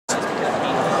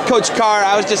Coach Carr,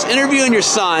 I was just interviewing your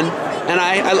son, and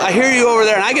I hear you over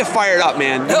there, and I get fired up,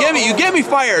 man. You get me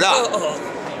fired up.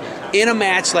 In a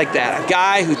match like that, a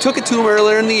guy who took it to him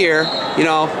earlier in the year, you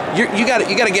know, you got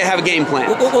to have a game plan.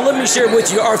 Well, let me share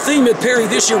with you. Our theme at Perry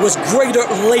this year was greater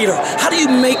later. How do you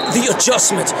make the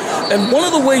adjustment? And one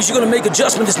of the ways you're going to make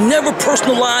adjustment is never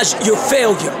personalize your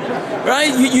failure.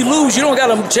 Right? You lose, you don't got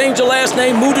to change your last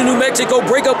name, move to New Mexico,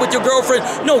 break up with your girlfriend.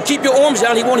 No, keep your arms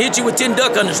down. He won't hit you with 10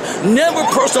 duck unders. Never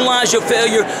personalize your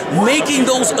failure, making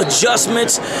those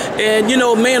adjustments. And, you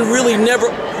know, man never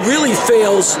really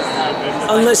fails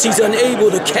unless he's unable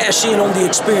to cash in on the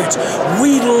experience.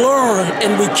 We learned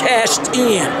and we cashed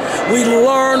in. We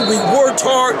learned, we worked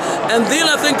hard, and then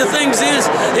I think the thing is,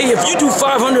 hey, if you do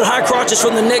 500 high crotches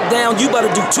from the neck down, you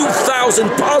better do 2,000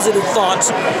 positive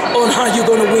thoughts on how you're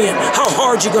going to win, how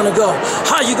hard you're going to go,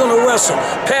 how you're going to wrestle.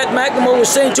 Pat McNamara was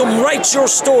saying to him, write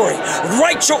your story.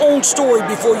 Write your own story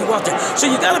before you out there. So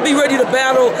you got to be ready to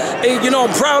battle. Hey, you know,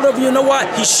 I'm proud of you. You know what?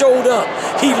 He showed up.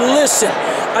 He listened.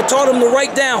 I taught him to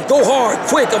write down, go hard,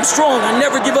 quick, I'm strong, I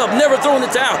never give up, never throw in the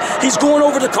towel. He's going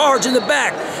over the cards in the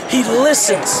back. He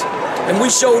listens. And we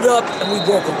showed up and we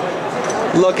broke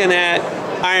him. Looking at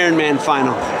Ironman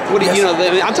final. What do you know?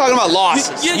 I'm talking about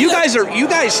losses. You guys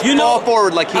fall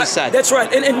forward like he said. That's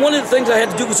right. And one of the things I had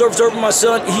to do was observe my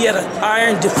son. He had an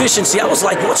iron deficiency. I was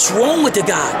like, what's wrong with the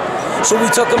guy? So we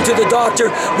took him to the doctor.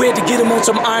 We had to get him on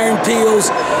some iron pills.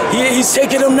 He's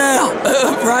taking them now,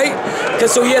 right?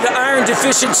 Because so he had an iron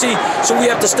deficiency. So we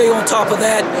have to stay on top of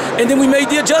that. And then we made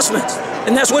the adjustments.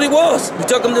 And that's what it was. We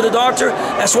took him to the doctor.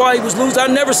 That's why he was losing.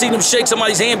 I've never seen him shake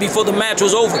somebody's hand before the match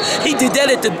was over. He did that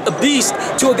at the Beast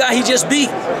to a guy he just beat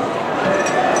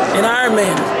in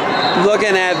Ironman.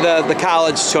 Looking at the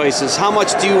college choices, how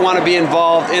much do you want to be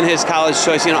involved in his college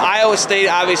choice? You know, Iowa State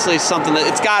obviously is something that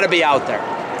it's got to be out there.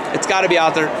 It's got to be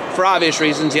out there for obvious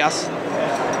reasons, yes.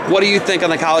 What do you think on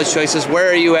the college choices? Where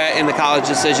are you at in the college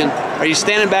decision? Are you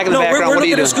standing back in the background? We're what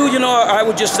are you looking doing? at school, you know, I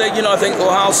would just say, you know, I think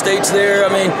Ohio State's there.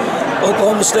 I mean,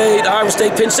 Oklahoma State, Iowa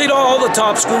State, Penn State, all the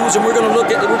top schools, and we're going to look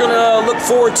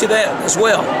forward to that as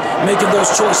well, making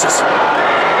those choices.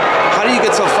 How do you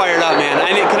get so fired up, man?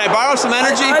 Can I borrow some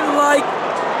energy? I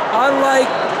like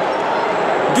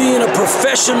being a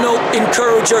professional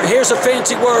encourager. Here's a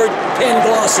fancy word,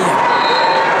 Panglossian.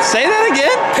 Say that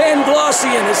again?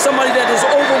 Panglossian is somebody that is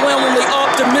overwhelmingly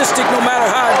optimistic no matter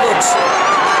how it looks.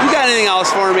 You got anything else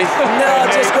for me? No,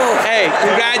 just go. Hey,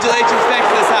 congratulations. Thanks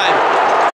for the time.